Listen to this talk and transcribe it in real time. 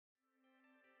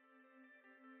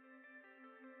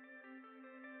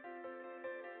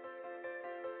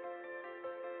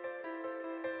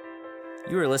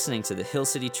You are listening to the Hill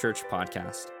City Church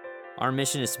podcast. Our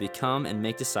mission is to become and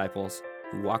make disciples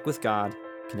who walk with God,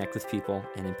 connect with people,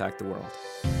 and impact the world.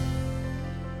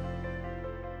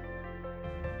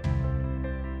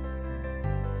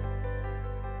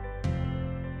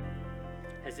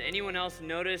 Has anyone else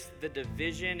noticed the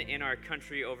division in our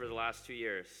country over the last 2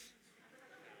 years?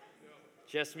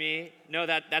 Just me? No,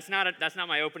 that's not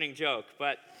my opening joke,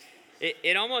 but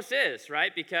it almost is,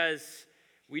 right? Because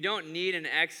we don't need an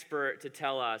expert to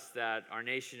tell us that our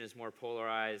nation is more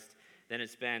polarized than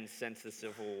it's been since the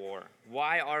Civil War.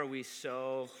 Why are we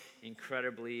so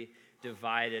incredibly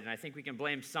divided? And I think we can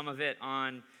blame some of it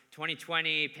on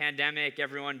 2020 pandemic,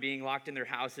 everyone being locked in their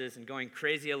houses and going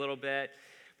crazy a little bit.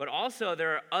 But also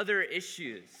there are other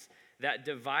issues that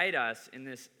divide us in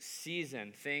this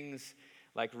season, things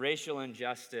like racial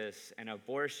injustice and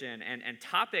abortion and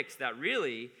topics that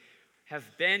really have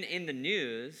been in the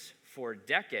news for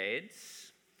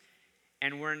decades,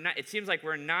 and it seems like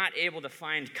we're not able to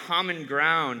find common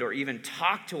ground or even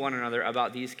talk to one another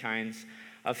about these kinds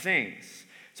of things.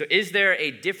 So is there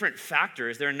a different factor?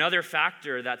 Is there another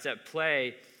factor that's at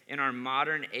play in our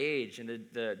modern age and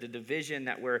the division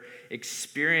that we're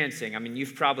experiencing? I mean,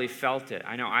 you've probably felt it.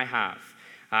 I know I have.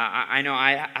 I know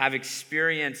I have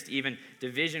experienced even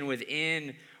division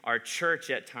within our church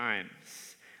at times.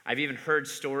 I've even heard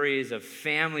stories of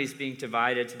families being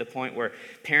divided to the point where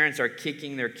parents are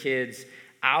kicking their kids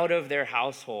out of their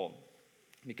household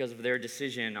because of their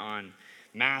decision on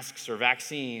masks or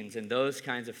vaccines and those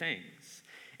kinds of things.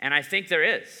 And I think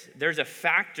there's a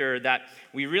factor that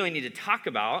we really need to talk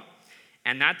about,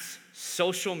 and that's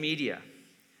social media.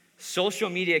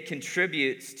 Social media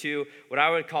contributes to what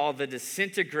I would call the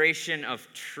disintegration of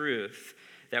truth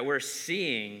that we're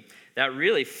seeing that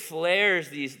really flares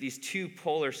these two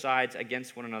polar sides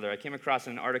against one another. I came across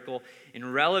an article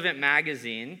in Relevant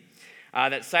Magazine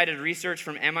that cited research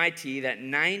from MIT that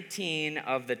 19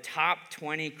 of the top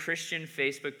 20 Christian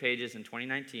Facebook pages in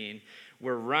 2019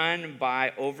 were run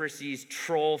by overseas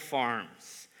troll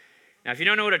farms. Now, if you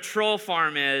don't know what a troll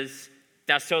farm is,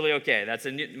 that's totally okay.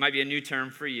 It might be a new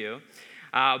term for you.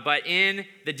 But in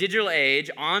the digital age,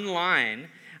 online,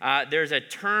 there's a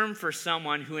term for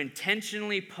someone who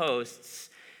intentionally posts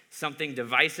something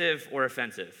divisive or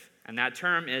offensive. And that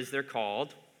term they're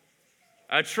called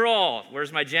a troll.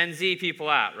 Where's my Gen Z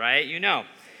people at, right? You know,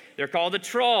 they're called a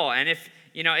troll. And if,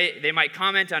 they might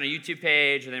comment on a YouTube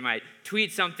page or they might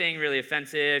tweet something really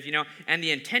offensive, and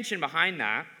the intention behind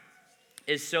that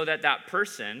is so that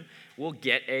person will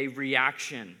get a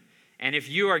reaction. And if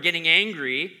you are getting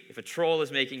angry, if a troll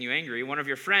is making you angry, one of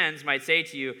your friends might say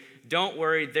to you, "Don't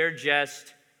worry, they're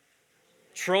just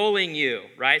trolling you,"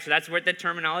 right? So that's what the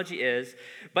terminology is.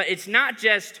 But it's not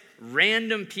just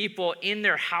random people in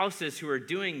their houses who are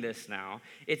doing this now.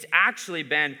 It's actually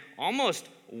been almost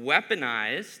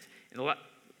weaponized,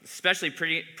 especially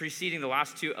preceding the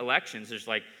last two elections. There's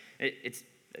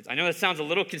I know it sounds a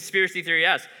little conspiracy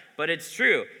theory-esque, but it's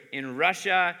true. In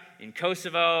Russia, in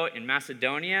Kosovo, in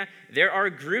Macedonia, there are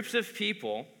groups of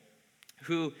people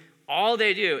who all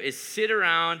they do is sit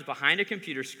around behind a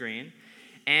computer screen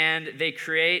and they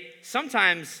create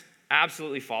sometimes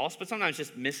absolutely false, but sometimes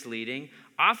just misleading,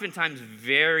 oftentimes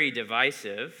very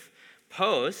divisive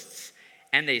posts,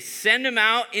 and they send them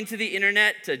out into the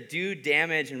internet to do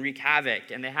damage and wreak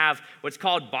havoc. And they have what's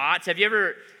called bots. Have you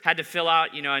ever had to fill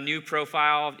out, a new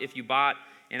profile if you bought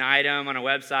an item on a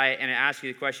website and it asks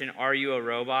you the question, "Are you a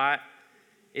robot?"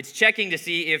 It's checking to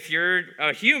see if you're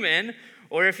a human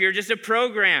or if you're just a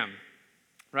program,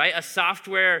 right? A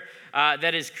software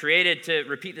that is created to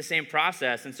repeat the same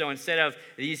process. And so instead of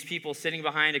these people sitting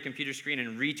behind a computer screen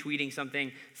and retweeting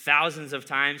something thousands of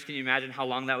times, can you imagine how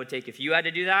long that would take if you had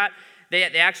to do that? They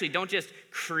actually don't just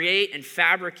create and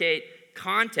fabricate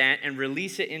content and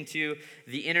release it into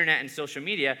the internet and social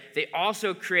media. They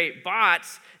also create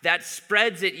bots that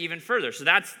spreads it even further. So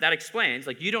that explains,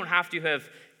 you don't have to have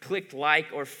clicked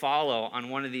like or follow on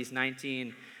one of these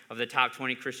 19 of the top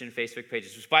 20 Christian Facebook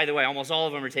pages, which, by the way, almost all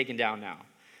of them are taken down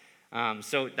now.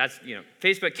 So that's,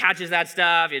 Facebook catches that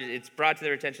stuff. It's brought to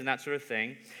their attention, that sort of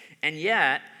thing. And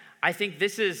yet, I think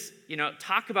this is,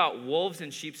 talk about wolves in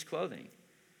sheep's clothing.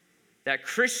 That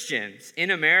Christians in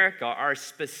America are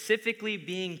specifically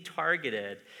being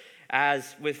targeted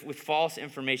with false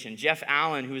information. Jeff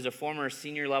Allen, who is a former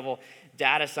senior level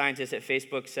data scientist at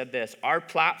Facebook, said this: "Our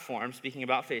platform," speaking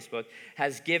about Facebook,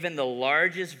 "has given the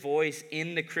largest voice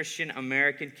in the Christian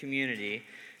American community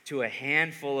to a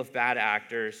handful of bad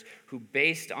actors who,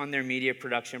 based on their media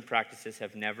production practices,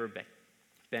 have never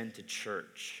been to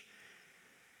church."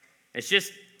 It's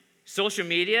just Social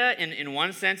media, in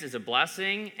one sense, is a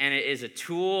blessing, and it is a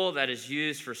tool that is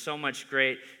used for so much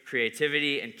great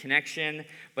creativity and connection,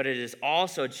 but it is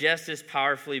also just as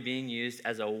powerfully being used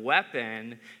as a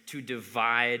weapon to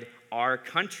divide our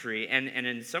country, and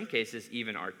in some cases,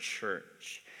 even our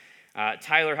church.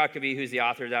 Tyler Huckabee, who's the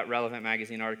author of that Relevant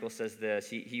Magazine article, says this.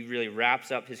 He really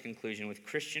wraps up his conclusion with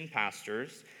Christian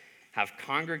pastors have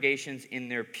congregations in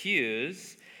their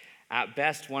pews at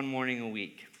best one morning a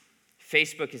week.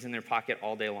 Facebook is in their pocket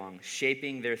all day long,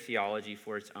 shaping their theology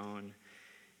for its own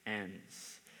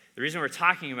ends. The reason we're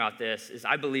talking about this is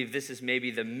I believe this is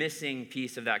maybe the missing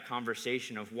piece of that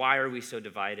conversation of why are we so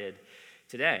divided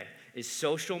today, is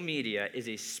social media is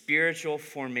a spiritual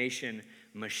formation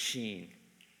machine.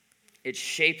 It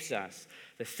shapes us.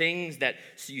 The things that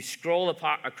you scroll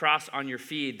across on your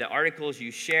feed, the articles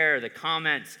you share, the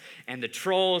comments, and the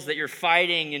trolls that you're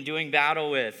fighting and doing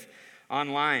battle with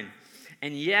online.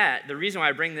 And yet, the reason why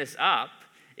I bring this up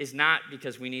is not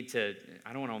because we need to,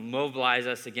 I don't want to mobilize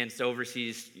us against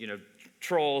overseas,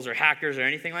 trolls or hackers or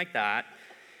anything like that,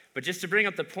 but just to bring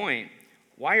up the point,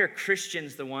 why are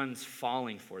Christians the ones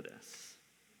falling for this?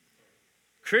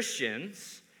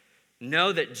 Christians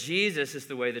know that Jesus is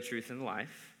the way, the truth, and the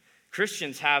life.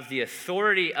 Christians have the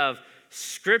authority of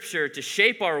Scripture to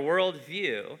shape our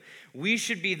worldview. We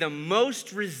should be the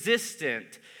most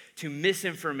resistant to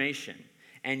misinformation.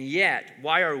 And yet,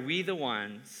 why are we the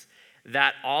ones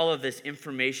that all of this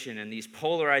information and these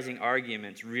polarizing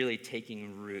arguments really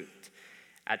taking root?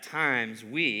 At times,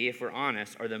 we, if we're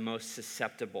honest, are the most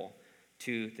susceptible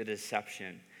to the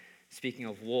deception. Speaking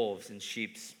of wolves in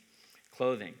sheep's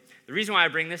clothing. The reason why I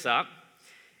bring this up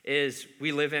is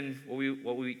we live in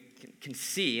what we can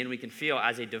see and we can feel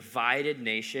as a divided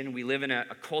nation. We live in a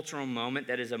cultural moment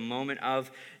that is a moment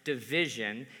of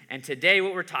division. And today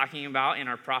what we're talking about in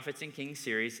our Prophets and Kings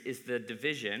series is the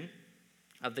division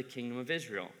of the kingdom of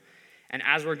Israel. And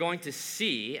as we're going to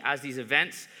see, as these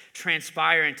events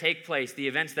transpire and take place, the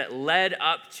events that led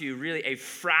up to really a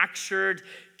fractured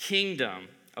kingdom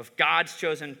of God's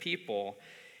chosen people,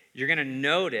 you're going to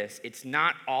notice it's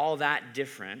not all that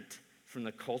different from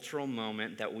the cultural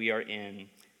moment that we are in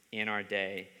our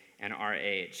day and our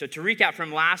age. So to recap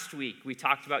from last week, we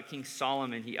talked about King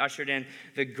Solomon. He ushered in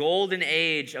the golden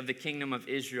age of the kingdom of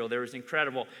Israel. There was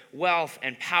incredible wealth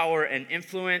and power and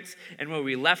influence. And where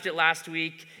we left it last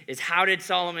week is how did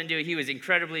Solomon do? He was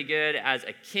incredibly good as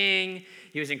a king.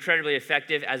 He was incredibly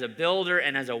effective as a builder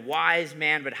and as a wise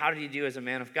man. But how did he do as a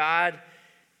man of God?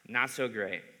 Not so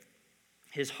great.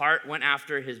 His heart went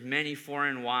after his many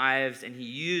foreign wives, and he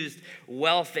used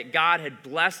wealth that God had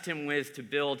blessed him with to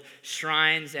build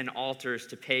shrines and altars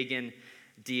to pagan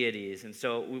deities. And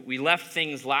so we left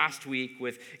things last week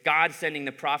with God sending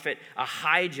the prophet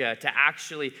Ahijah to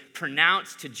actually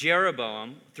pronounce to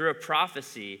Jeroboam through a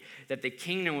prophecy that the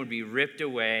kingdom would be ripped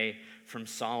away from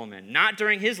Solomon. Not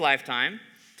during his lifetime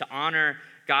to honor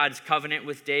God's covenant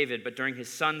with David, but during his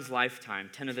son's lifetime,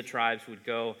 10 of the tribes would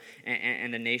go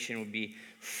and the nation would be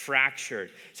fractured.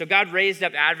 So God raised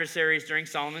up adversaries during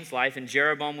Solomon's life, and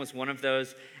Jeroboam was one of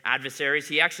those adversaries.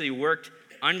 He actually worked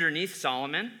underneath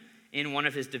Solomon in one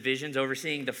of his divisions,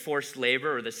 overseeing the forced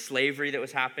labor or the slavery that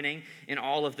was happening in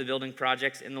all of the building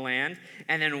projects in the land.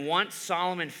 And then once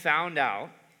Solomon found out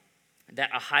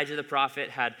that Ahijah the prophet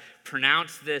had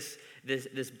pronounced this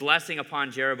blessing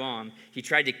upon Jeroboam, he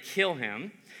tried to kill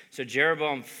him. So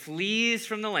Jeroboam flees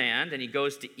from the land and he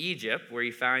goes to Egypt, where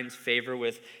he finds favor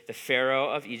with the Pharaoh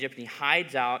of Egypt, and he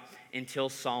hides out until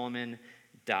Solomon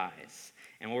dies.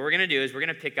 And what we're going to do is we're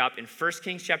going to pick up in 1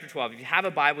 Kings chapter 12. If you have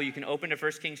a Bible, you can open to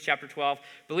 1 Kings chapter 12.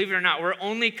 Believe it or not, we're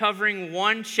only covering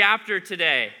one chapter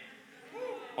today.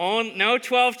 No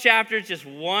 12 chapters, just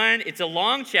one. It's a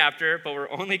long chapter, but we're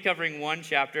only covering one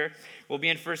chapter. We'll be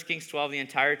in 1 Kings 12 the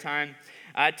entire time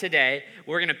today.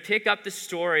 We're going to pick up the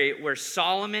story where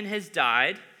Solomon has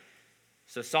died.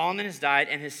 So Solomon has died,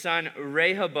 and his son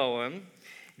Rehoboam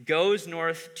goes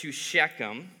north to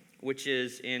Shechem, which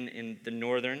is in the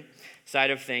northern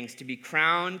side of things, to be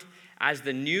crowned as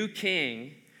the new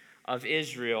king of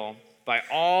Israel by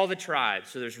all the tribes.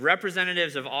 So there's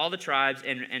representatives of all the tribes,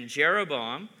 and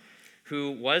Jeroboam,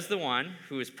 who was the one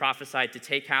who was prophesied to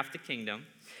take half the kingdom,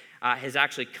 has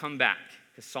actually come back.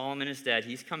 Because Solomon is dead,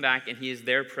 he's come back, and he is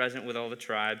there present with all the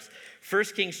tribes. 1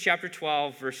 Kings chapter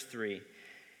 12, verse 3.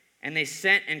 And they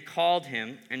sent and called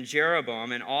him, and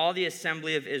Jeroboam and all the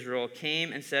assembly of Israel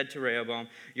came and said to Rehoboam,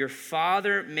 "Your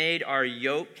father made our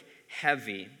yoke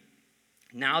heavy.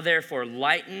 Now therefore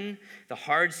lighten the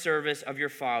hard service of your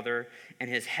father and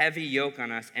his heavy yoke on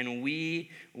us, and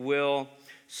we will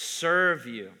serve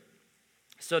you."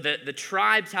 So the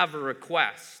tribes have a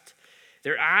request.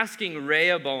 They're asking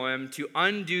Rehoboam to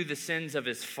undo the sins of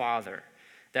his father.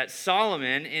 That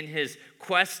Solomon, in his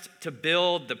quest to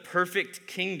build the perfect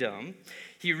kingdom,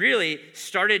 he really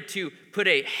started to put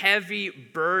a heavy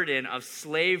burden of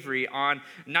slavery on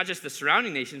not just the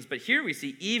surrounding nations, but here we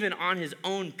see even on his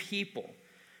own people.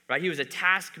 Right? He was a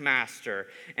taskmaster.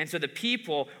 And so the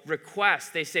people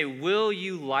request, they say, will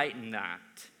you lighten that?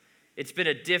 It's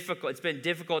been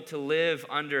difficult to live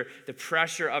under the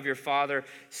pressure of your father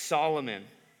Solomon.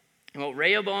 And what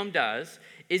Rehoboam does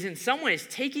is in some ways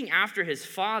taking after his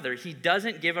father, he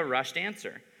doesn't give a rushed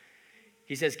answer.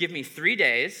 He says, give me 3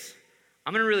 days.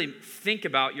 I'm going to really think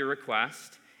about your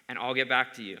request and I'll get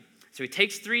back to you. So he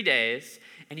takes 3 days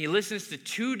and he listens to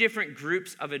 2 different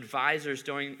groups of advisors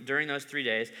during those 3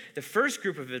 days. The first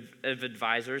group of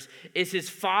advisors is his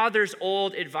father's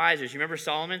old advisors. You remember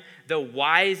Solomon, the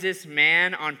wisest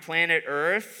man on planet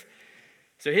Earth?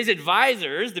 So his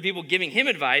advisors, the people giving him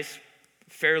advice,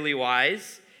 fairly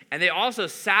wise, and they also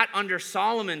sat under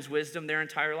Solomon's wisdom their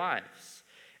entire lives.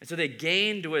 And so they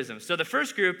gained wisdom. So the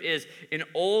first group is an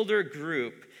older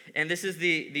group, and this is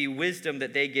the wisdom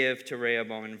that they give to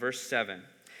Rehoboam in verse 7.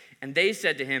 And they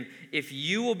said to him, if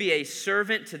you will be a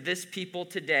servant to this people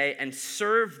today and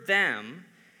serve them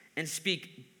and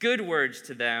speak good words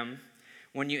to them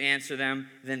when you answer them,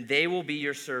 then they will be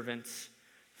your servants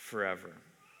forever.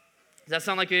 Does that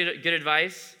sound like good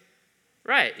advice?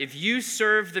 Right. If you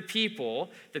serve the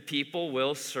people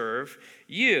will serve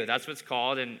you. That's what's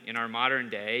called in our modern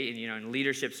day, in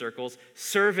leadership circles,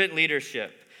 servant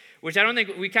leadership, which I don't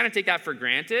think we kind of take that for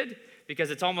granted because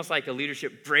it's almost like a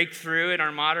leadership breakthrough in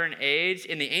our modern age.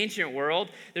 In the ancient world,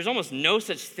 there's almost no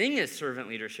such thing as servant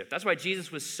leadership. That's why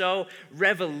Jesus was so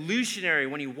revolutionary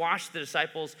when he washed the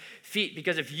disciples' feet,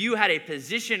 because if you had a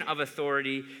position of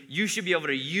authority, you should be able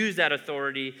to use that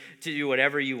authority to do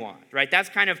whatever you want, right? That's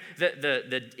kind of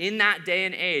the in that day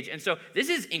and age. And so this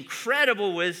is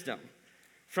incredible wisdom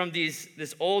from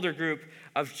this older group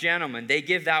of gentlemen. They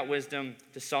give that wisdom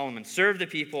to Solomon. Serve the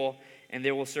people and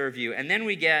they will serve you. And then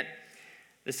we get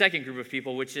the second group of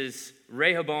people, which is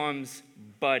Rehoboam's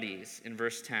buddies in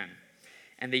verse 10.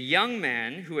 And the young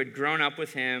men who had grown up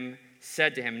with him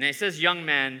said to him, and it says young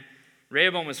men,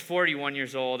 Rehoboam was 41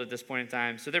 years old at this point in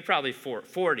time, so they're probably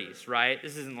 40s, right?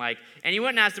 This isn't like, and he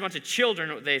went and asked a bunch of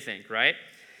children what they think, right?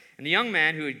 And the young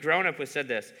man who had grown up with said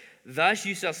this, thus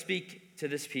you shall speak to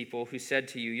this people who said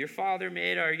to you, your father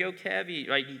made our yoke heavy,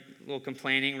 right? A little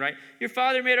complaining, right? Your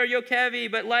father made our yoke heavy,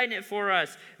 but lighten it for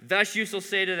us. Thus you shall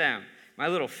say to them, my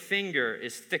little finger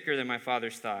is thicker than my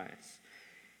father's thighs.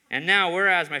 And now,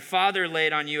 whereas my father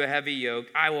laid on you a heavy yoke,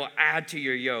 I will add to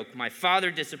your yoke. My father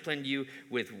disciplined you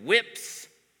with whips,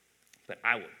 but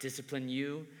I will discipline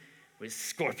you with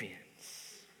scorpions.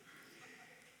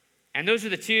 And those are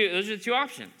the two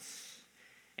options.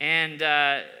 And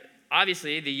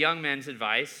obviously, the young man's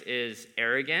advice is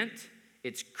arrogant.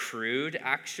 It's crude,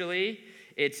 actually.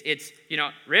 It's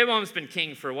Rehoboam's been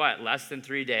king for what, less than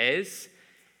 3 days?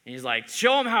 And he's like,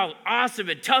 show him how awesome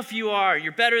and tough you are.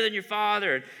 You're better than your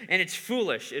father. And it's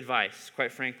foolish advice,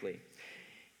 quite frankly.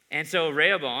 And so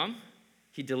Rehoboam,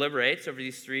 he deliberates over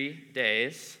these 3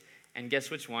 days. And guess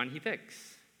which one he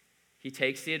picks? He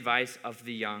takes the advice of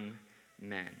the young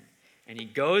men. And he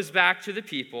goes back to the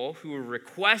people who were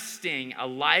requesting a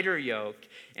lighter yoke.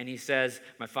 And he says,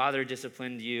 my father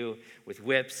disciplined you with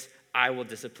whips. I will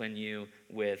discipline you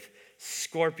with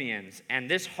scorpions. And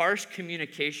this harsh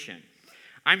communication,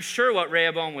 I'm sure what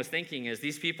Rehoboam was thinking is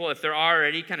these people, if they're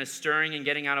already kind of stirring and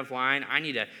getting out of line, I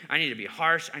need to be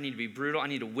harsh, I need to be brutal, I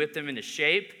need to whip them into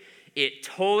shape. It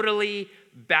totally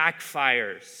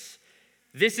backfires.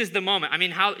 This is the moment. I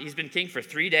mean, he's been king for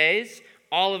 3 days.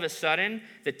 All of a sudden,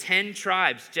 the 10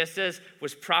 tribes, just as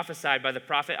was prophesied by the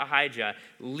prophet Ahijah,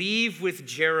 leave with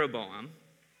Jeroboam.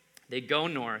 They go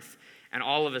north, and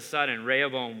all of a sudden,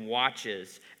 Rehoboam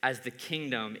watches as the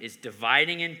kingdom is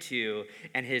dividing in two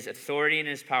and his authority and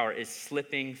his power is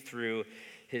slipping through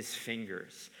his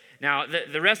fingers. Now,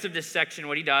 the rest of this section,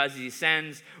 what he does is he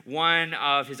sends one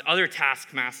of his other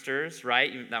taskmasters,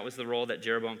 right? That was the role that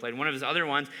Jeroboam played. One of his other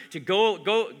ones to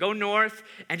go north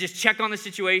and just check on the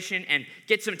situation and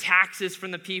get some taxes from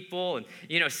the people and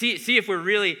see if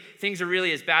things are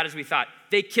really as bad as we thought.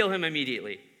 They kill him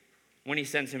immediately when he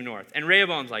sends him north. And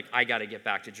Rehoboam's like, I got to get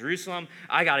back to Jerusalem.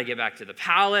 I got to get back to the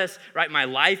palace, right? My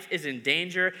life is in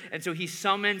danger. And so he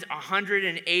summons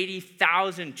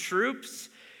 180,000 troops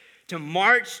to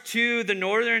march to the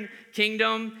northern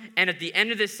kingdom. And at the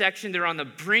end of this section, they're on the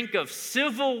brink of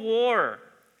civil war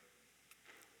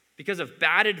because of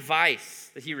bad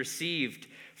advice that he received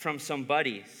from some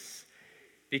buddies,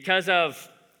 because of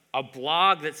a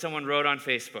blog that someone wrote on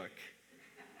Facebook.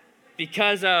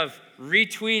 because of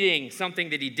retweeting something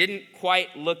that he didn't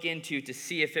quite look into to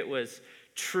see if it was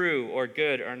true or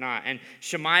good or not. And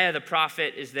Shemaiah the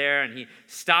prophet is there, and he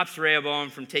stops Rehoboam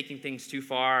from taking things too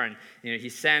far, and he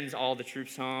sends all the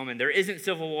troops home. And there isn't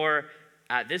civil war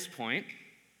at this point,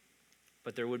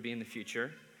 but there would be in the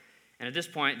future. And at this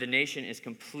point, the nation is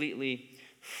completely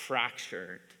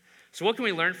fractured. So what can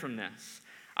we learn from this?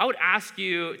 I would ask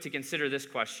you to consider this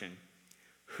question.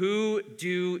 Who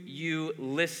do you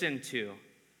listen to?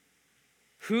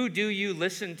 Who do you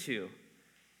listen to?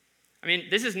 I mean,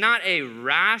 this is not a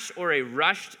rash or a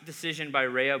rushed decision by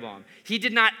Rehoboam. He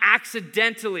did not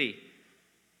accidentally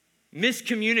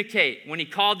miscommunicate when he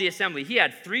called the assembly. He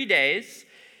had 3 days,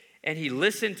 and he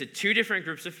listened to 2 different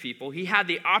groups of people. He had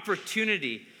the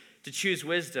opportunity to choose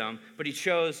wisdom, but he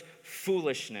chose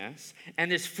foolishness.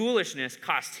 And this foolishness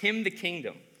cost him the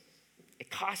kingdom. It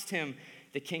cost him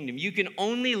the kingdom. You can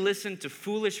only listen to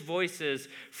foolish voices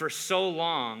for so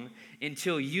long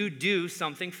until you do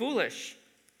something foolish.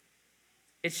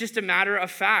 It's just a matter of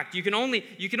fact. You can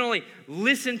only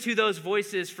listen to those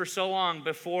voices for so long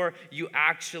before you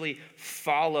actually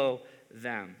follow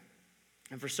them.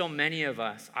 And for so many of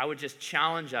us, I would just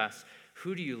challenge us,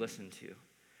 who do you listen to?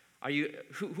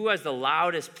 Who has the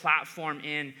loudest platform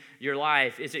in your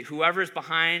life? Is it whoever's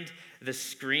behind the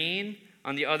screen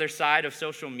on the other side of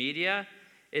social media?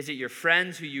 Is it your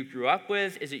friends who you grew up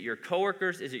with? Is it your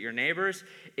coworkers? Is it your neighbors?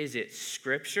 Is it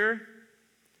Scripture?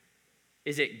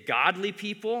 Is it godly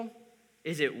people?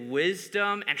 Is it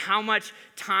wisdom? And how much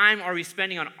time are we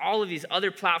spending on all of these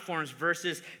other platforms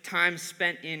versus time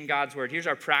spent in God's Word? Here's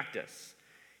our practice.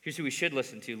 Here's who we should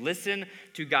listen to. Listen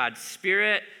to God's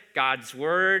Spirit, God's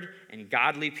Word, and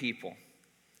godly people.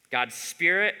 God's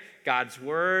Spirit, God's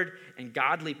Word, and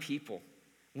godly people.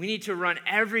 We need to run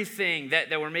everything that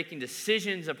we're making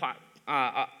decisions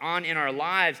on in our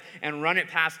lives and run it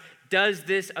past, does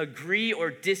this agree or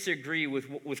disagree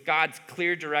with God's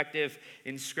clear directive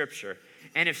in Scripture?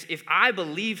 And if I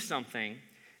believe something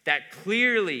that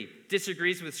clearly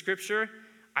disagrees with Scripture,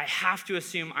 I have to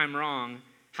assume I'm wrong.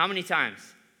 How many times?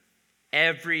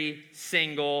 Every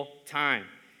single time.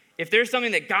 If there's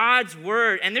something that God's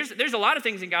Word, and there's a lot of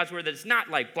things in God's Word that it's not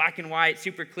like black and white,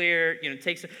 super clear,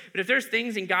 but if there's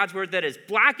things in God's Word that is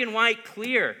black and white,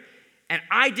 clear, and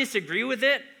I disagree with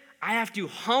it, I have to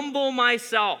humble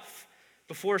myself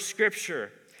before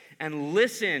Scripture and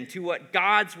listen to what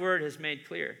God's Word has made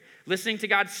clear. Listening to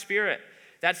God's Spirit,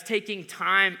 that's taking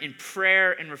time in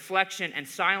prayer and reflection and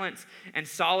silence and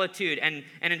solitude. And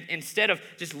instead of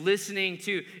just listening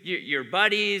to your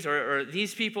buddies or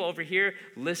these people over here,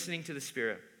 listening to the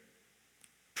Spirit.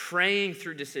 Praying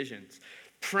through decisions,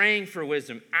 praying for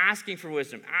wisdom, asking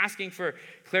for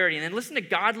clarity, and then listen to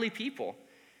godly people.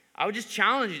 I would just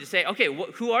challenge you to say, okay,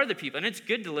 who are the people? And it's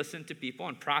good to listen to people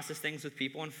and process things with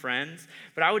people and friends,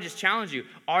 but I would just challenge you,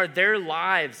 are their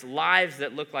lives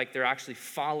that look like they're actually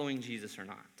following Jesus or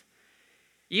not?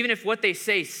 Even if what they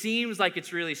say seems like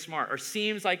it's really smart or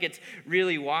seems like it's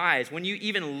really wise, when you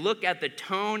even look at the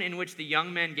tone in which the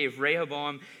young men gave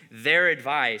Rehoboam their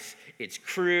advice, it's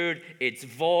crude, it's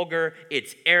vulgar,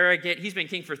 it's arrogant. He's been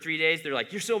king for 3 days. They're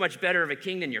like, you're so much better of a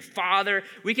king than your father.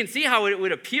 We can see how it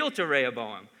would appeal to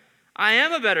Rehoboam. I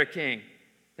am a better king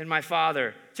than my father.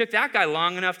 It took that guy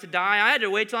long enough to die. I had to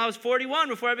wait till I was 41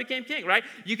 before I became king, right?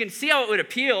 You can see how it would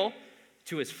appeal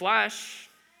to his flesh,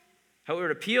 how it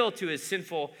would appeal to his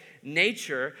sinful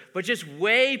nature, but just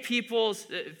weigh people's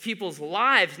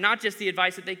lives, not just the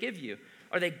advice that they give you.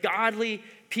 Are they godly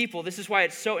people? This is why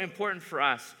it's so important for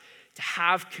us to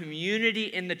have community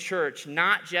in the church,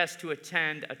 not just to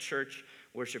attend a church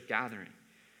worship gathering.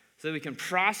 So that we can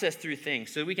process through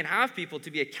things, so that we can have people to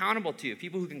be accountable to,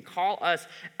 people who can call us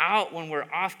out when we're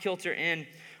off kilter in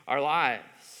our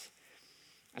lives.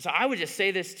 And so I would just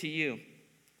say this to you.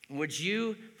 Would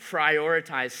you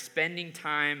prioritize spending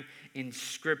time in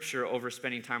Scripture over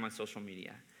spending time on social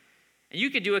media? And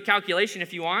you could do a calculation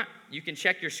if you want. You can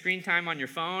check your screen time on your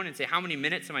phone and say, how many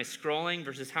minutes am I scrolling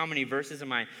versus how many verses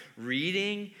am I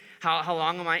reading? How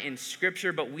long am I in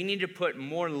Scripture? But we need to put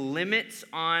more limits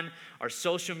on our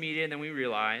social media than we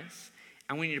realize.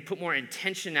 And we need to put more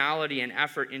intentionality and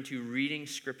effort into reading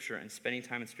Scripture and spending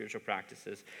time in spiritual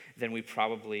practices than we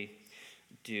probably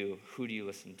do. Who do you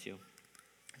listen to?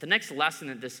 The next lesson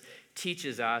that this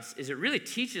teaches us is it really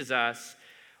teaches us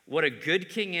what a good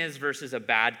king is versus a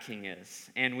bad king is.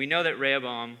 And we know that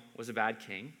Rehoboam was a bad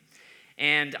king.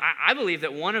 And I believe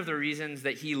that one of the reasons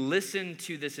that he listened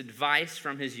to this advice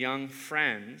from his young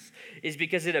friends is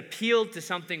because it appealed to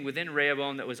something within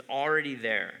Rehoboam that was already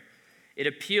there. It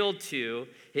appealed to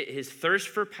his thirst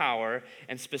for power,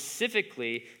 and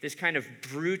specifically this kind of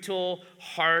brutal,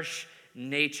 harsh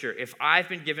nature. If I've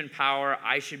been given power,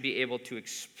 I should be able to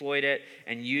exploit it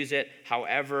and use it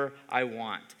however I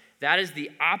want. That is the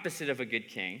opposite of a good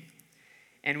king.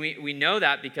 And we know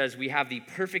that because we have the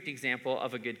perfect example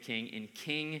of a good king in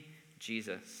King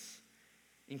Jesus.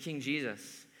 In King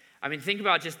Jesus. I mean, think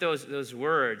about just those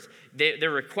words. They're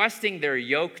requesting their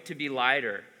yoke to be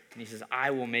lighter. And he says,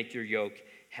 I will make your yoke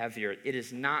heavier. It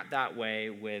is not that way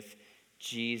with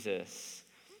Jesus.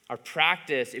 Our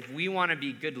practice, if we want to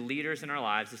be good leaders in our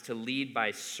lives, is to lead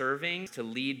by serving,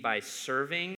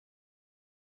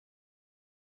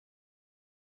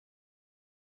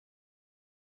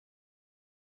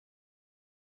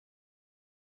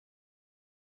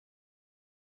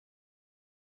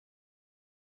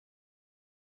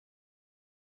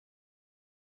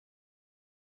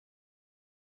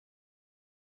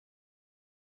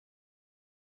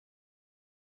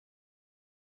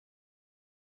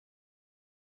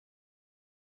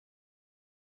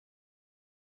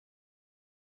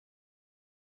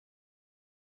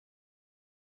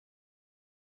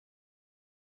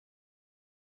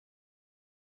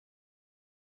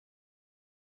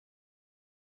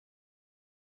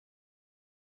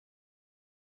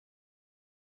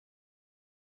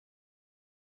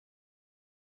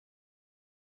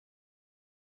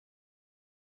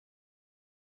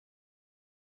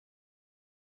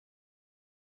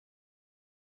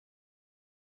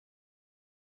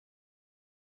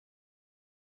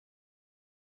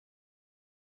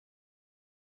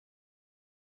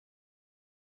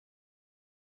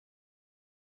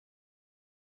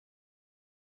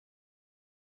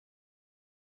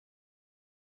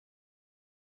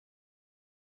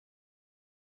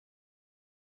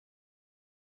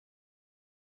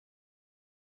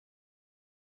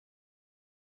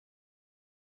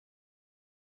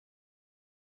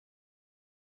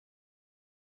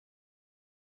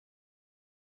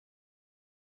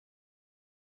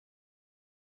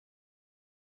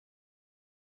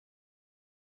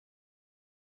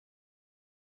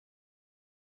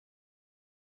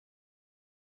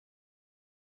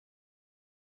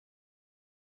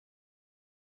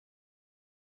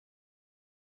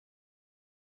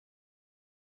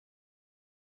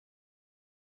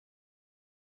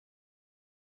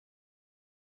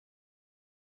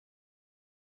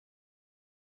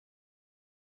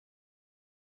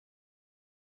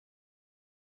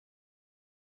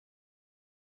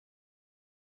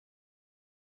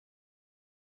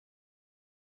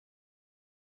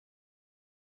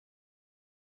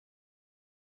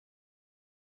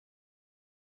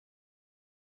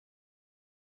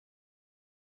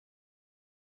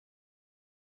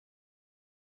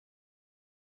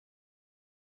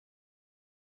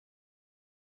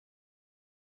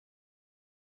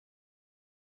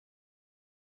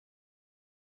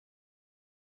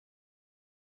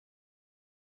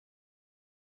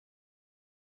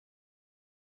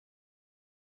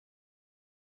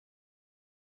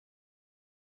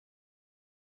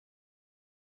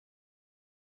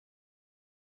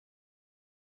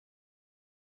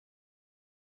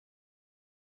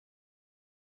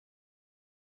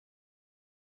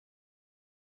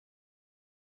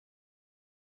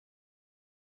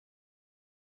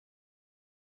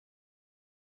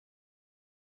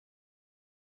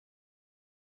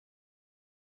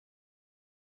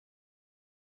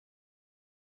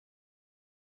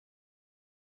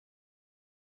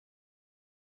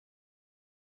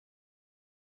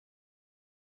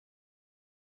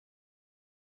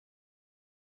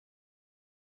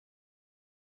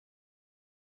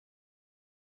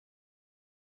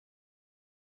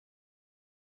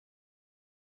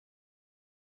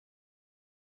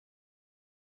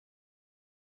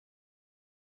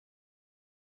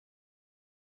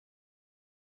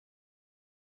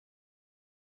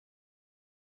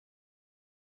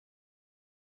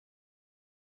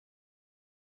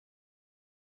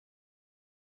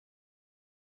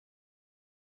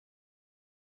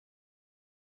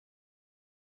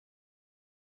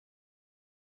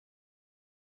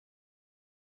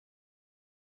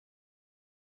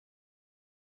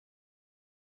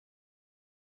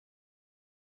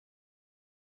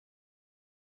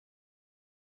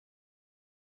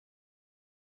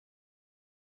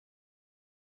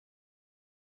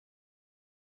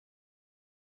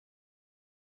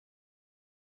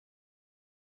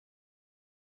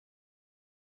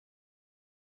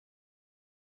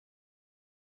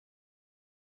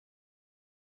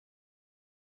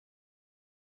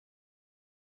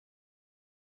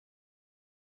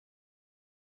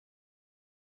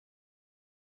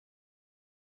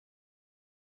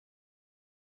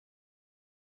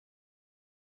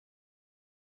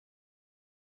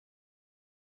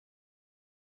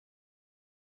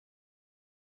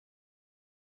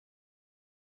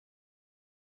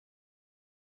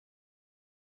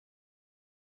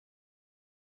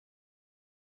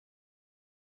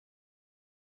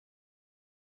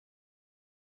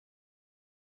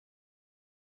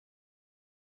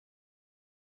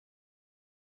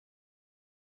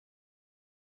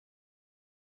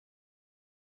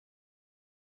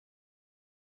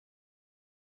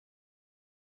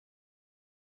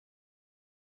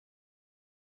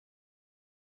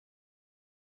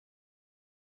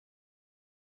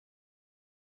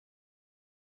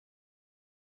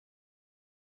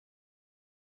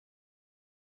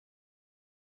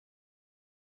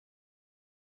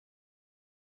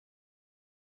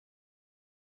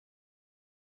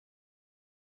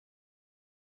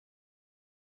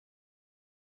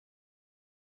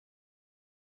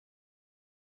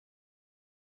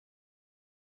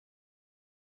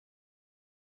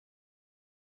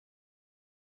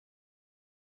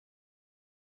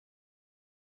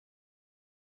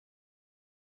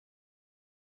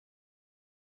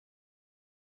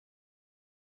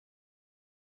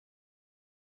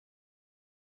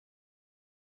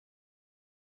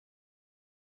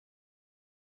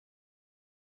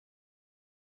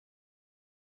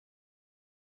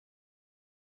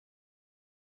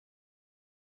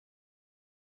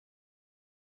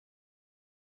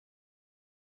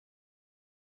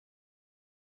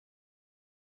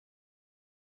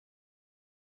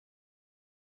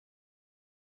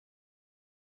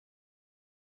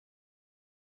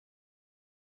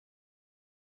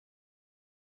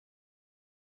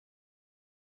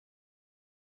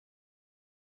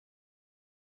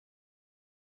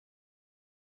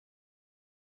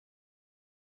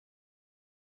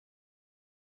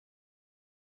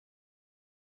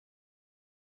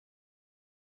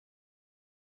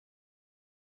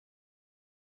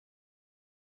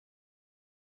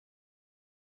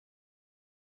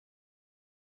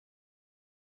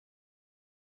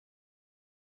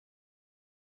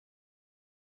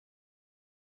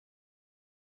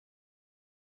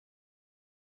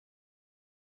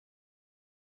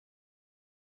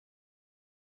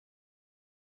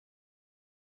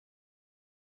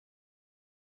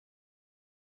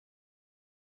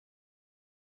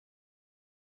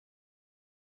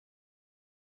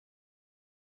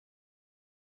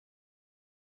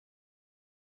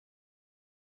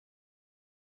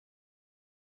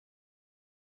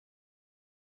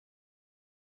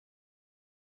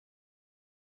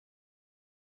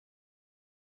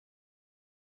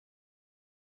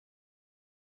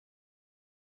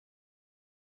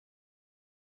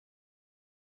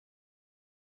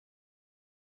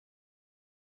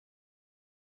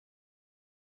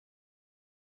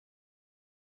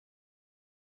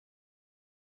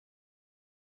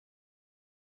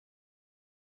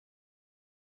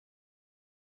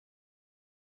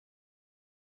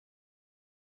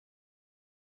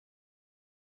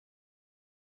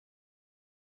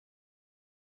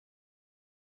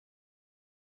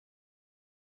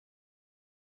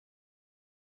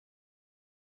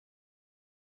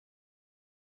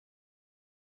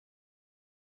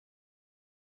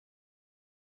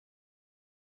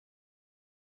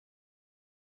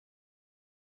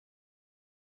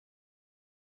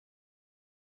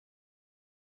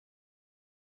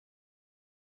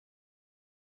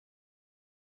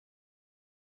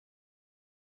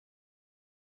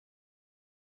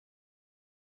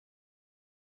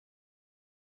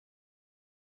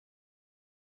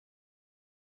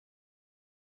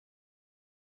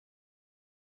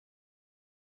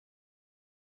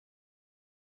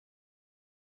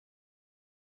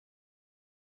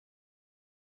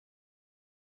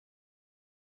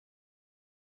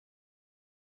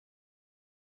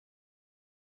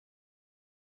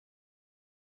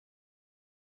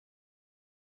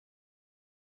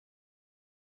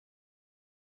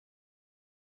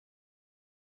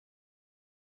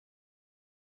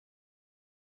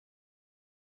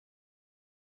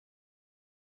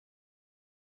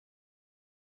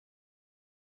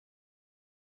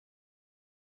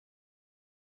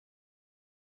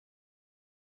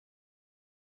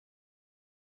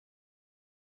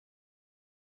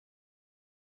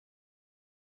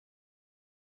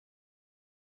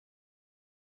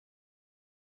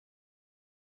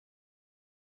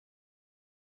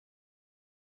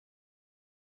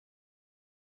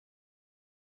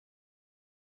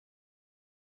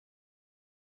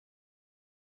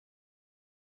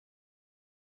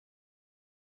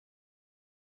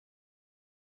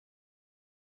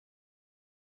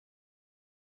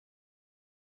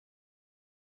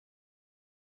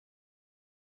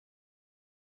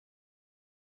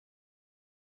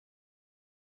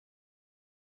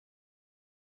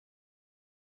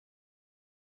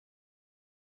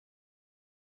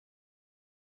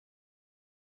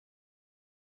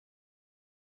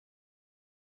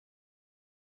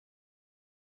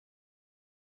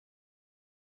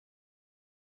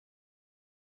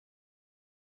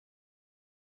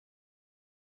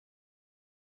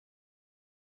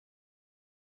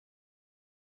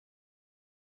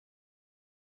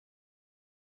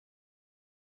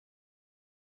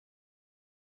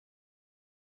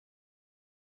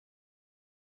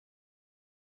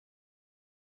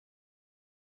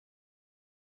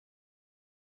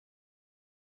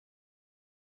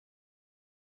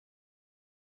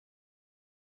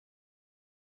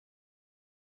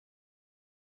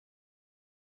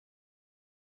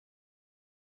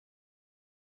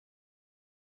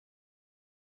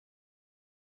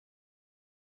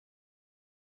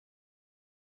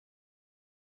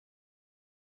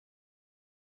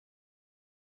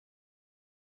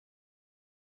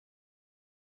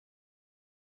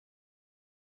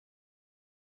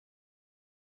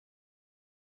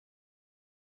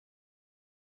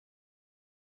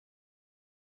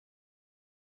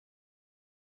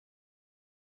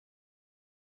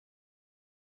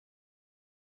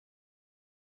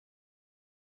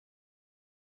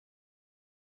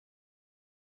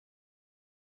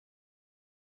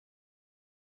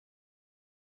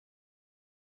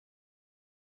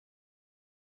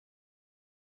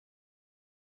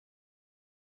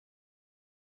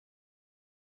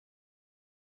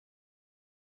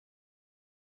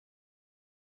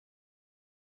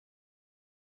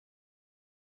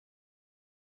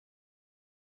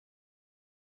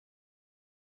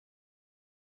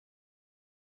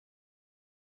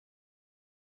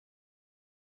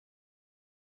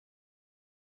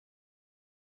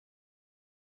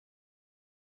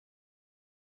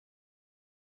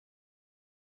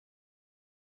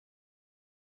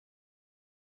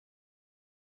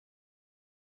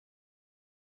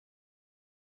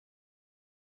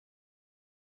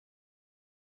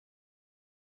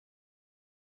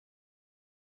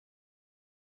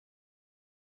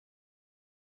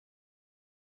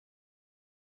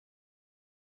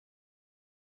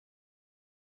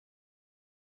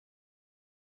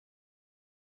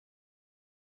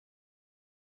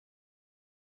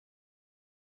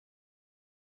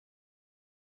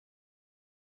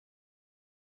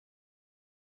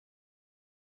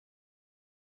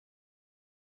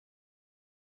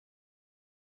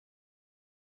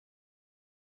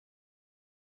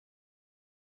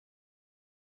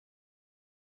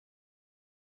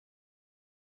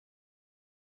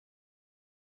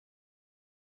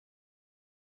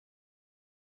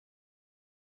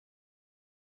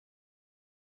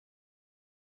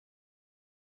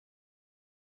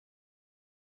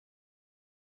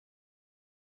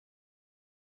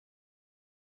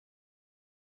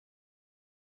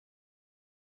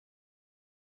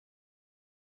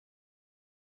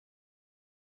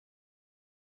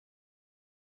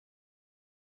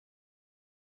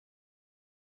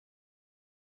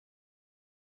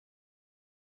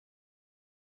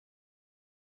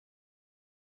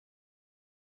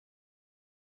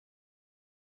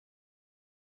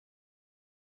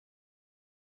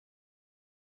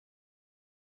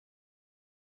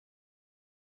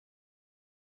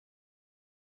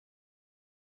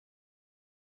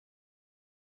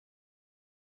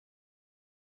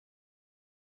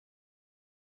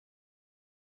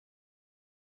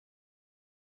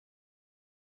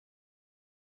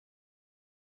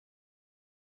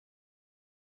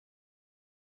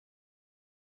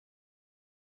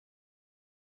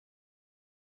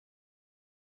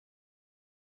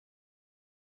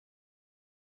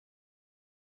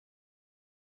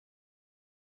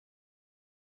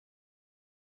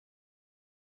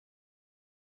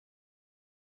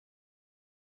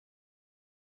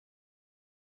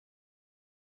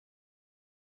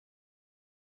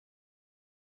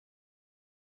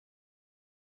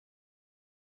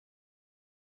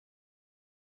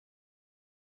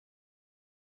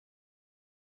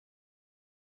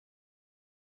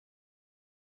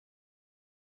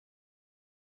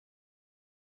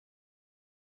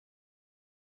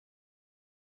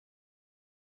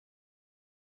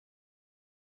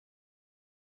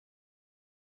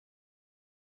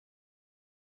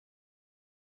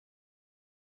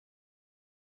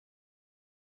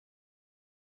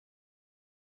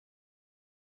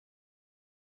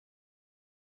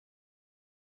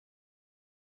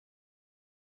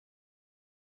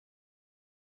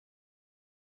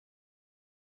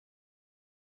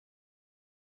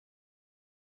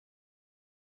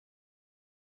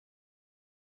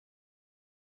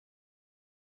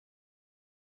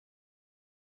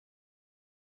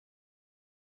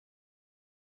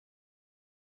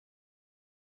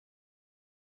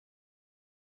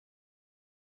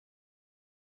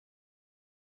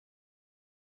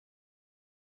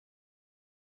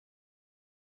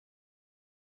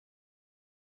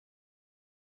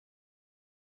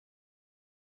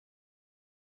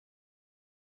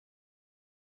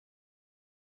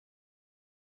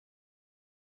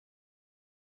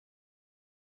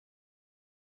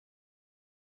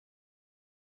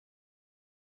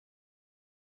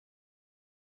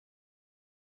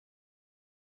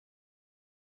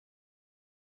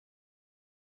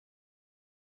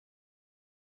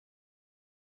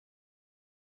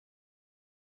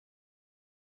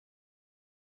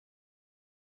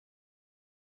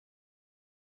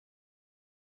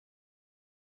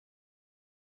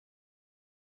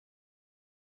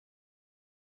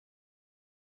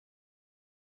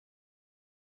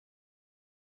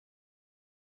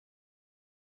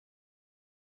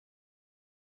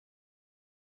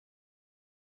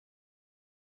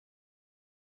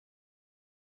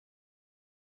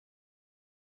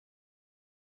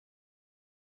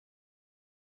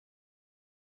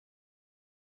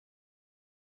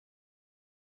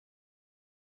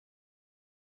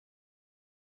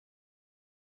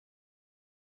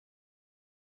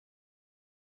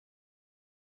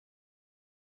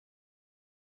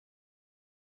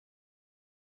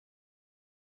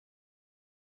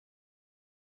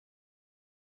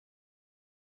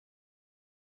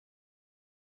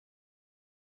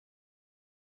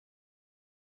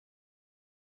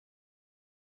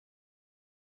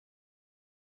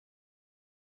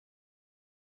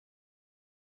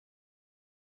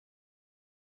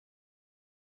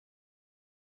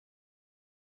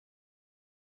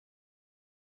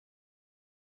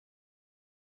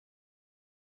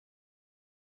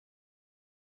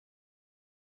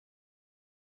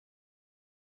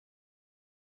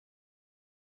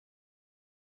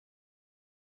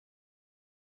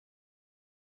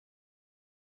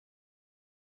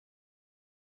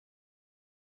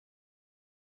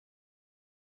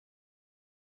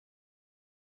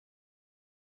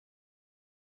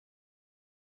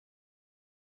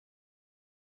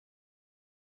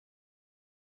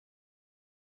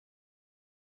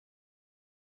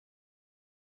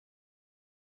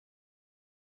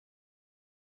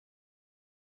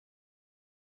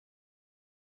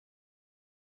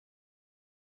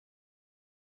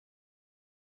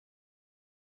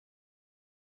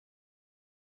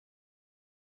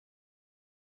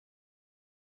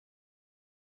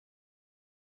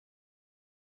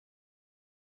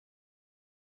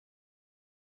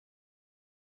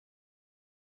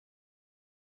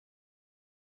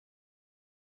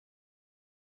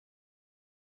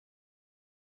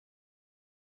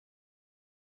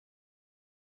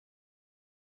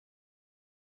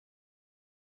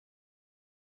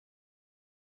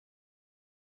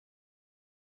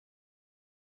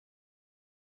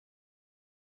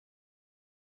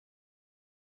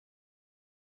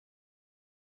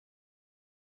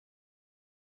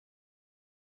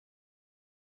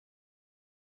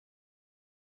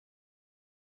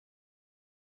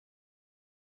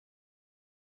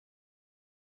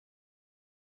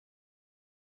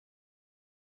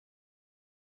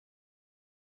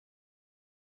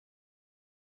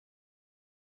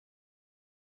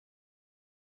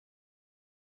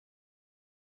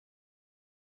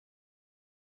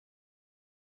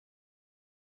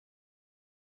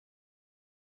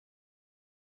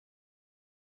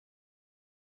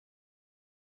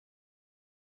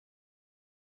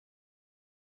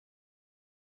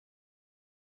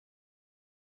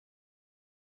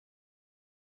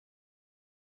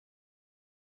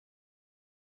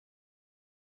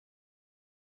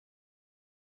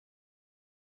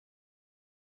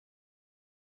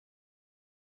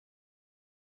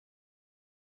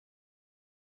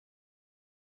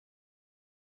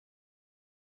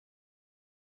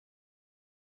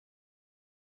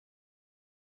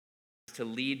 to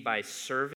lead by serving